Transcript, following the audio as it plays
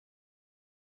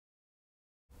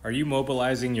Are you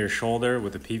mobilizing your shoulder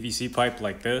with a PVC pipe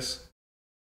like this?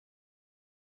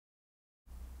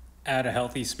 Add a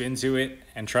healthy spin to it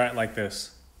and try it like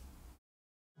this.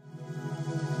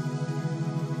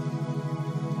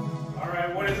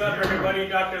 Alright, what is up everybody?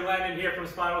 Dr. Landon here from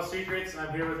Spinal Secrets.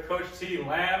 I'm here with Coach T.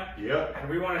 Lamb. Yep.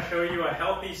 And we want to show you a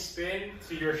healthy spin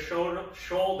to your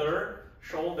shoulder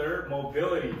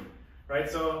mobility. Right,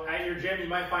 so at your gym you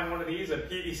might find one of these, a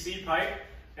PVC pipe.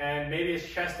 And maybe it's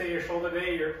chest day or shoulder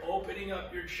day, you're opening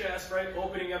up your chest, right?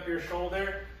 Opening up your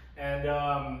shoulder. And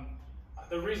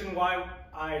the reason why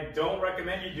I don't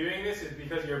recommend you doing this is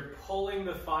because you're pulling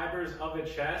the fibers of the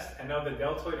chest and of the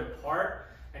deltoid apart,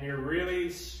 and you're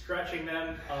really stretching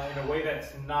them in a way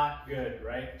that's not good,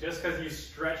 right? Just because you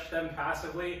stretch them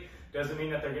passively doesn't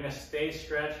mean that they're gonna stay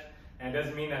stretched, and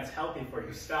doesn't mean that's healthy for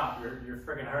you. Stop, you're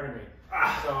freaking hurting me.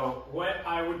 So what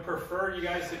I would prefer you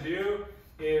guys to do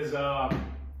is,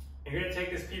 you're gonna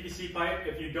take this PVC pipe.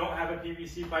 If you don't have a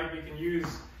PVC pipe, you can use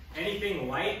anything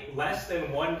light, less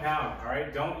than 1 pound, all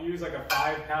right? Don't use like a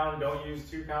 5 pound, don't use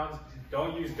 2 pounds,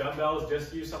 don't use dumbbells,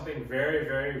 just use something very,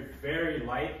 very, very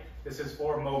light. This is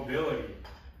for mobility,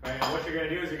 right? And what you're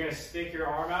gonna do is you're gonna stick your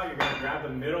arm out, you're gonna grab the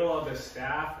middle of the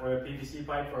staff or the PVC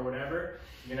pipe or whatever,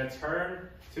 you're gonna turn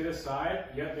to the side,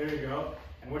 yep, there you go.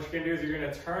 And what you're gonna do is you're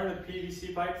gonna turn the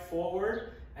PVC pipe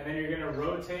forward, and then you're gonna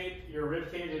rotate your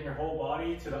ribcage and your whole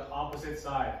body to the opposite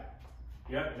side.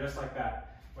 Yep, just like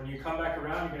that. When you come back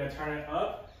around, you're gonna turn it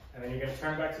up, and then you're gonna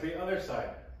turn back to the other side,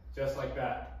 just like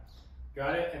that.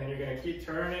 Got it? And then you're gonna keep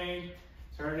turning,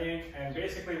 and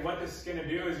basically what this is gonna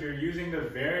do is you're using the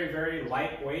very, very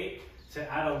light weight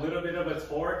to add a little bit of a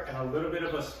torque and a little bit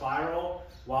of a spiral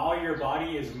while your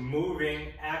body is moving,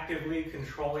 actively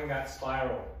controlling that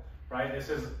spiral. Right? This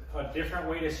is a different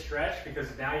way to stretch because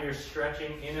now you're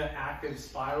stretching in an active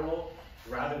spiral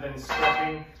rather than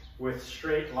stretching with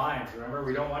straight lines. Remember,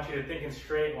 we don't want you to think in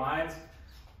straight lines.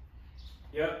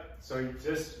 Yep, so you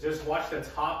just watch the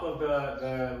top of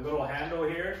the little handle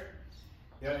here.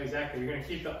 Yep, exactly. You're gonna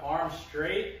keep the arm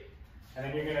straight, and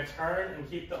then you're gonna turn and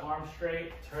keep the arm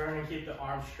straight, turn and keep the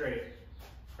arm straight.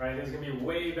 Right? This is gonna be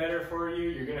way better for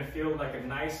you. You're gonna feel like a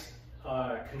nice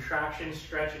contraction,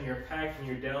 stretch in your pec, in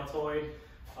your deltoid,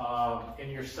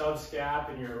 in your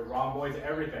subscap, in your rhomboids,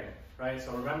 everything, right?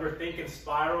 So remember, think in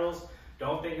spirals,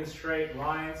 don't think in straight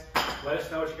lines. Let us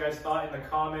know what you guys thought in the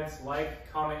comments.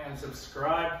 Like, comment, and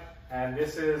subscribe. And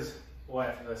this is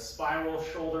what? The spiral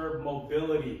shoulder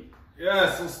mobility.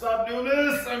 Yeah, so stop doing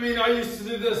this. I mean, I used to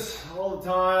do this all the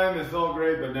time. It felt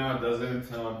great, but now it doesn't.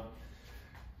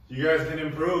 You guys can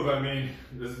improve. I mean,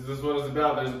 this is what it's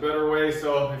about. There's a better way.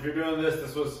 So if you're doing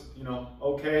this was, you know,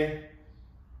 okay.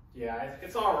 Yeah,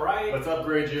 it's all right. Let's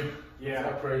upgrade you. Yeah.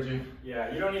 Let's upgrade you. Yeah,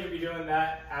 you don't need to be doing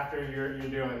that after you're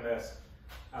doing this.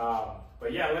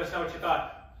 But yeah, let us know what you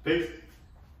thought. Peace.